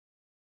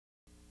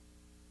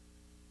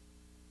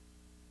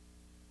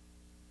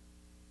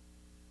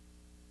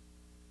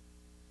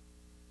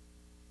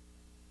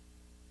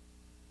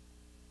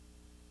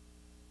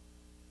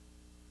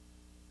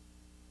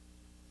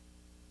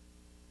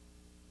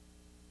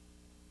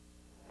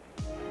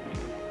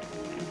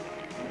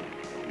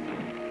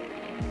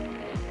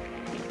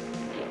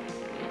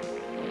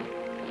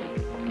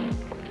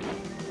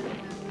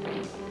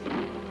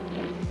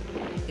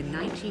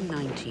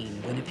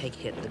1919, Winnipeg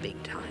hit the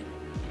big time.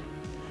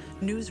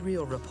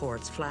 Newsreel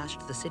reports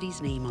flashed the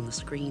city's name on the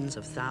screens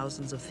of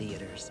thousands of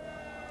theaters.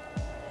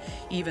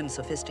 Even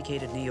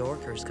sophisticated New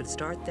Yorkers could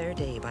start their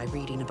day by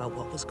reading about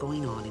what was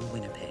going on in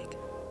Winnipeg.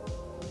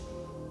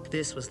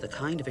 This was the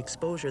kind of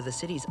exposure the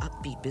city's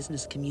upbeat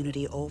business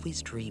community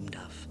always dreamed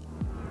of.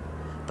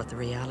 But the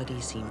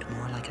reality seemed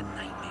more like a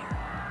nightmare.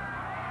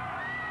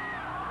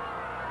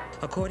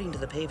 According to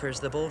the papers,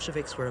 the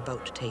Bolsheviks were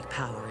about to take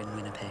power in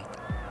Winnipeg.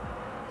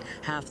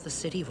 Half the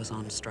city was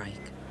on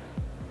strike.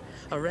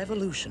 A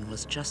revolution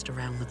was just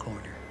around the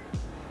corner.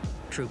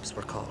 Troops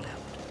were called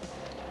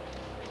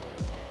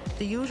out.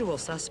 The usual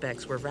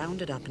suspects were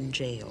rounded up and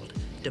jailed,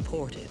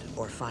 deported,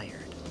 or fired.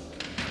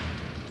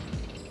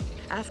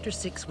 After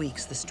 6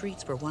 weeks, the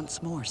streets were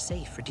once more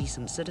safe for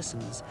decent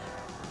citizens,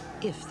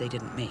 if they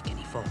didn't make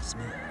any false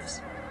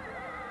moves.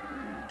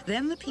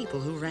 Then the people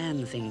who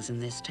ran things in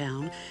this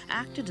town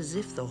acted as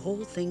if the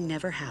whole thing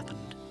never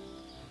happened.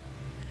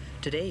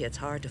 Today, it's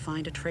hard to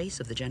find a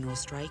trace of the General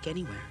Strike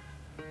anywhere.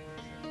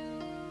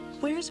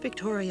 Where's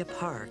Victoria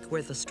Park,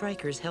 where the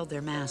strikers held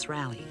their mass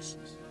rallies?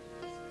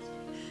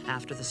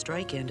 After the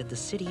strike ended, the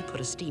city put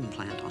a steam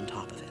plant on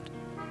top of it.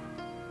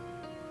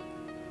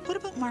 What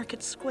about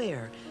Market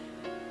Square?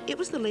 It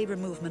was the labor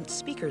movement's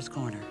speaker's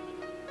corner.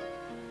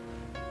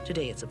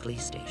 Today, it's a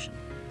police station.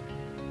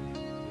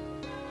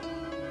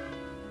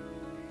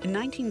 In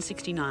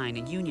 1969,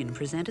 a union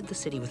presented the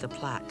city with a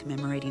plaque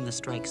commemorating the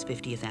strike's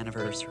 50th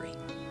anniversary.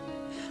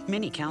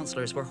 Many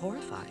councillors were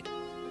horrified.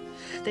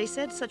 They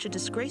said such a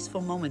disgraceful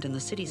moment in the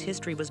city's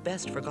history was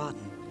best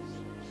forgotten.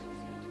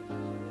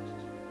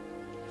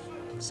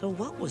 So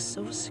what was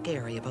so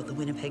scary about the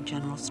Winnipeg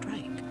General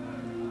Strike?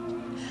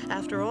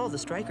 After all, the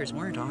strikers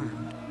weren't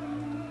armed.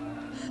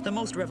 The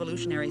most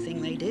revolutionary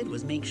thing they did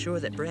was make sure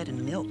that bread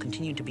and milk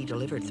continued to be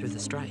delivered through the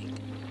strike.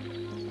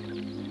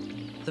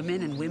 The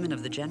men and women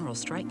of the General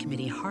Strike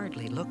Committee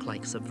hardly looked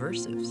like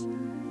subversives.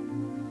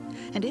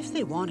 And if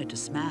they wanted to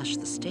smash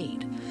the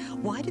state,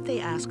 why did they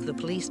ask the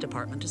police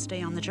department to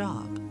stay on the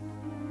job?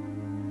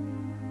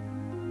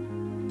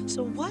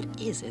 So what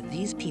is it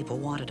these people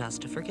wanted us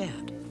to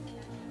forget?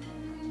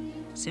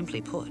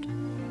 Simply put,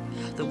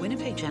 the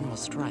Winnipeg General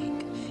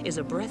Strike is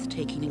a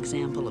breathtaking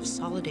example of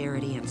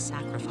solidarity and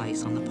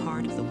sacrifice on the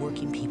part of the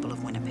working people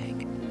of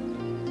Winnipeg.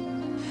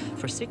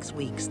 For 6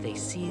 weeks, they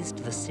seized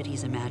the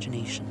city's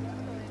imagination.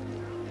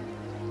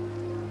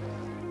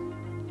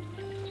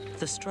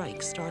 The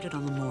strike started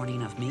on the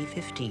morning of May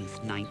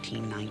 15th,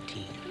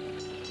 1919.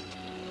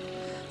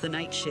 The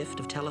night shift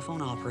of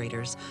telephone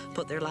operators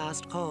put their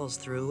last calls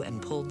through and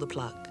pulled the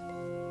plug.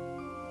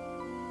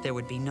 There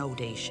would be no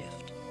day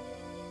shift.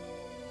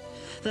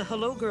 The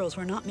Hello Girls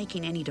were not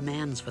making any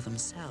demands for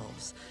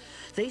themselves.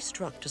 They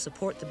struck to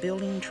support the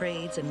building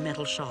trades and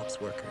metal shops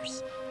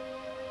workers.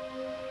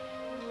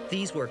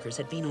 These workers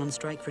had been on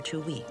strike for 2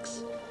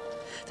 weeks.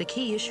 The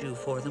key issue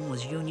for them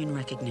was union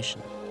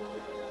recognition.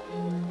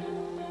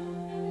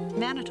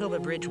 Manitoba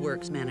Bridge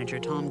Works manager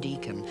Tom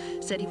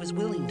Deacon said he was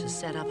willing to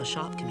set up a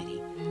shop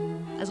committee,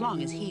 as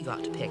long as he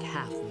got to pick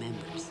half the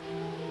members.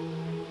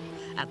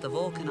 At the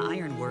Vulcan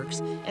Iron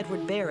Works,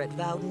 Edward Barrett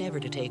vowed never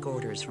to take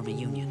orders from a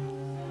union.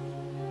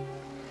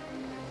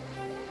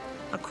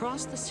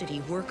 Across the city,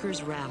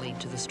 workers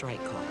rallied to the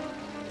strike call.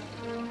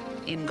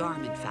 In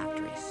garment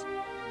factories,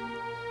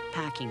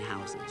 packing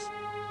houses,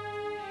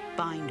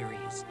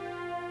 binderies,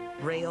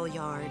 rail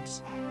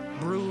yards,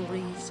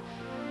 breweries,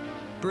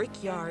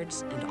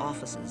 brickyards, and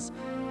offices,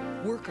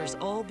 workers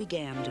all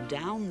began to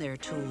down their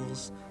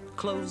tools,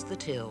 close the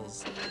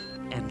tills,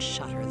 and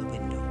shutter the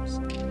windows.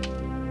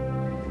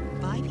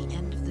 By the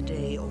end of the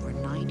day, over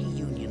 90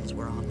 unions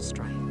were on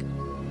strike.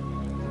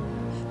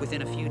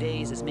 Within a few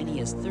days, as many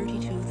as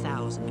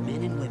 32,000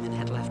 men and women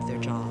had left their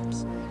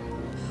jobs.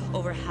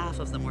 Over half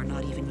of them were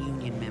not even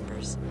union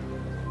members.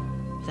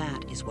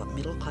 That is what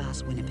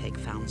middle-class Winnipeg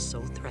found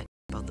so threatening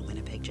about the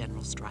Winnipeg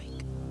General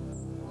Strike.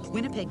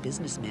 Winnipeg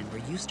businessmen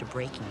were used to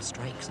breaking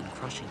strikes and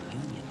crushing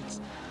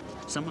unions.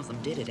 Some of them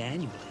did it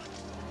annually.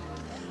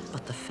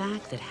 But the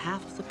fact that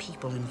half of the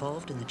people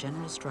involved in the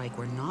General Strike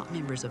were not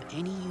members of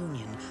any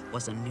union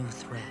was a new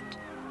threat.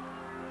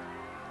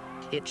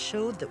 It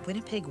showed that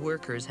Winnipeg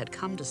workers had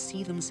come to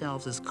see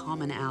themselves as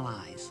common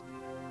allies.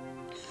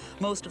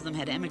 Most of them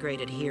had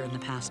emigrated here in the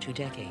past 2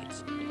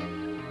 decades.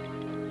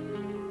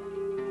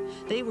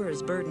 They were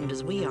as burdened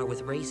as we are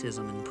with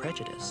racism and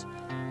prejudice,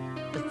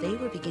 but they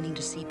were beginning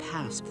to see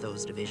past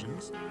those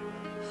divisions.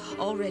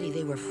 Already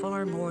they were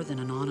far more than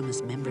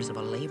anonymous members of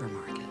a labor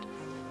market.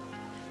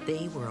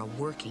 They were a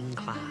working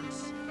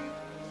class.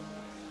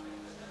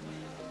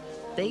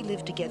 They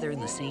lived together in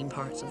the same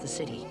parts of the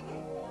city,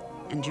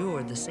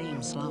 endured the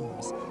same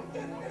slums,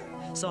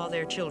 saw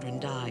their children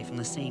die from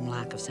the same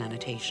lack of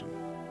sanitation.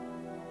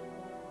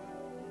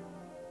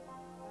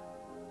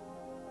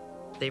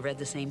 They read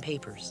the same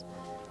papers,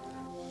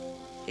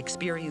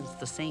 experienced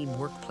the same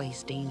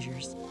workplace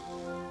dangers,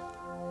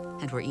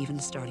 and were even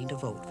starting to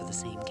vote for the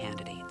same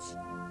candidates.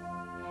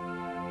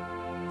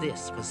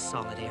 This was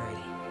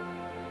solidarity.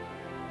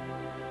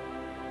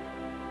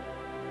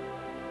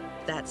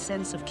 That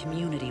sense of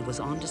community was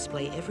on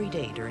display every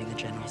day during the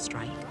General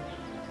Strike.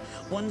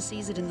 One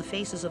sees it in the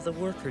faces of the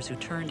workers who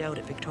turned out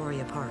at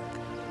Victoria Park.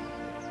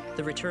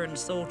 The returned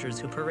soldiers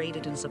who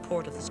paraded in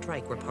support of the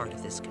strike were part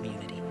of this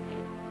community.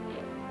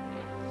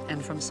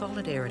 And from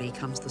solidarity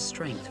comes the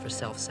strength for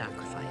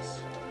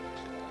self-sacrifice.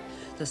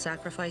 The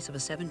sacrifice of a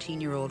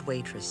 17-year-old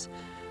waitress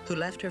who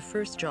left her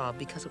first job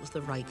because it was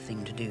the right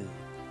thing to do.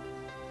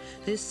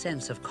 This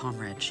sense of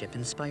comradeship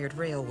inspired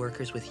rail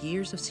workers with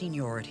years of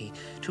seniority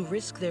to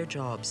risk their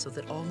jobs so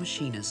that all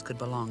machinists could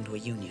belong to a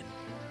union.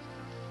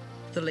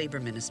 The Labour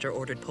Minister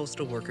ordered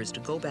postal workers to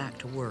go back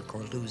to work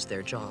or lose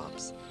their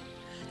jobs.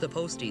 The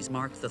posties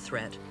marked the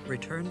threat,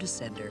 returned to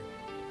sender,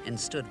 and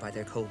stood by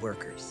their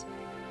co-workers.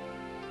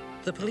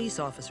 The police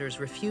officers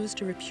refused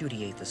to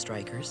repudiate the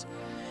strikers,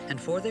 and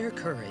for their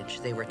courage,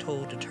 they were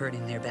told to turn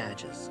in their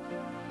badges.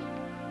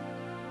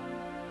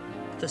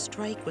 The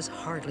strike was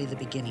hardly the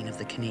beginning of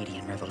the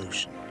Canadian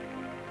Revolution.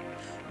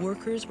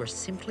 Workers were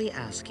simply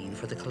asking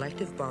for the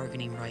collective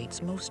bargaining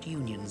rights most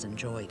unions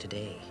enjoy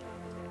today.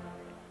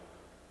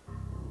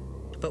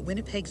 But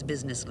Winnipeg's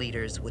business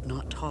leaders would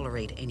not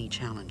tolerate any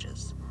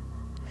challenges.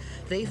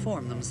 They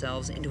formed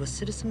themselves into a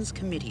citizens'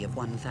 committee of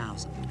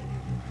 1,000.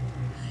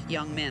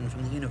 Young men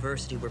from the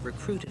university were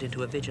recruited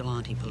into a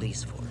vigilante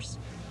police force.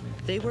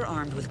 They were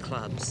armed with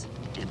clubs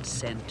and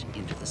sent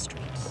into the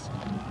streets.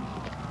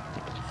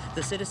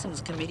 The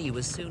Citizens Committee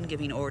was soon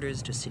giving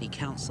orders to City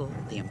Council,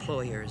 the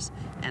employers,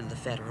 and the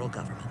federal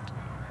government.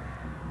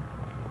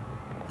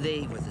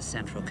 They were the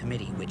Central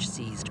Committee which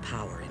seized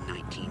power in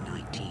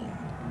 1919.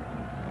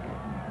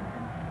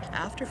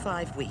 After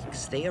 5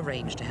 weeks, they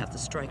arranged to have the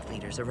strike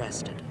leaders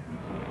arrested.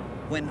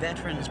 When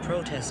veterans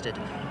protested,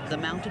 the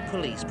mounted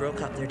police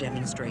broke up their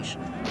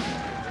demonstration.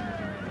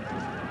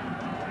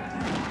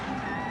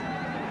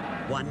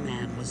 One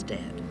man was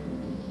dead.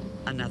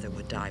 Another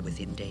would die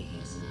within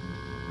days.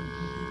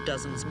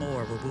 Dozens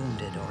more were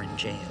wounded or in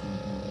jail.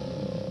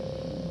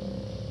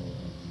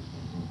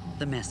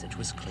 The message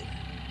was clear.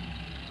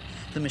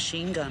 The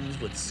machine guns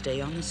would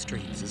stay on the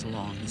streets as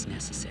long as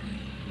necessary.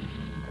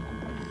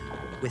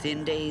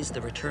 Within days,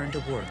 the return to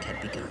work had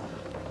begun.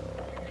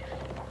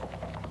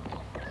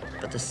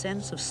 But the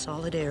sense of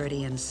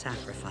solidarity and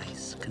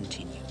sacrifice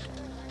continued.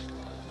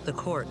 The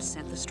courts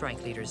sent the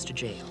strike leaders to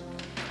jail.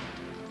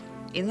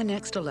 In the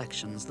next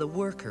elections, the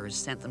workers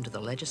sent them to the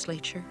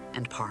legislature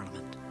and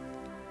parliament.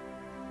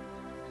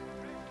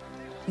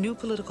 New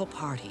political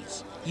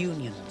parties,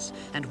 unions,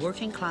 and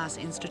working-class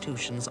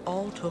institutions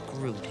all took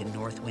root in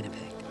North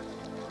Winnipeg.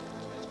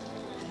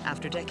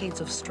 After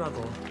decades of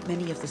struggle,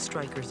 many of the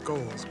strikers'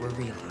 goals were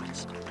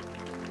realized.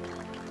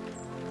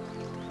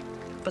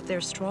 But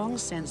their strong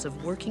sense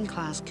of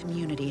working-class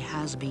community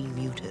has been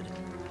muted.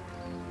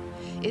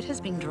 It has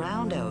been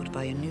drowned out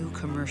by a new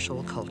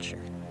commercial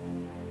culture.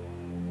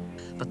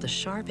 But the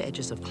sharp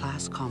edges of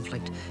class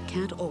conflict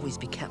can't always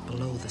be kept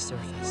below the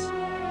surface.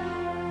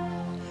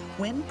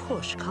 When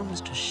push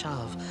comes to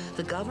shove,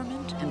 the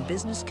government and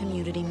business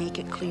community make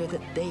it clear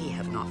that they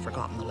have not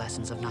forgotten the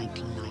lessons of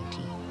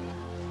 1919.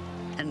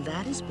 And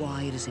that is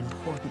why it is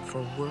important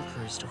for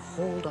workers to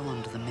hold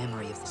on to the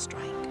memory of the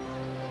strike.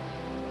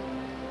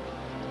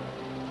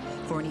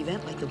 For an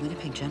event like the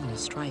Winnipeg General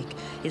Strike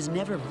is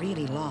never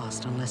really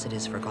lost unless it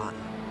is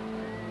forgotten.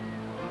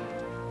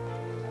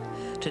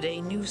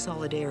 Today, new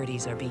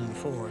solidarities are being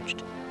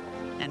forged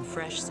and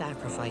fresh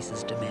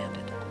sacrifices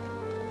demanded.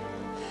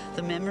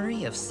 The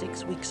memory of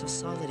 6 weeks of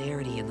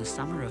solidarity in the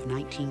summer of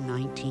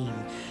 1919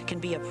 can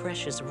be a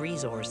precious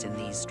resource in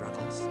these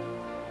struggles.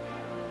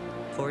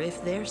 For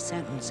if their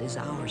sentence is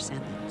our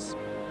sentence,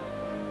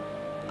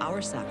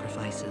 our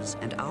sacrifices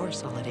and our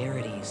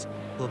solidarities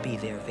will be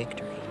their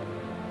victory.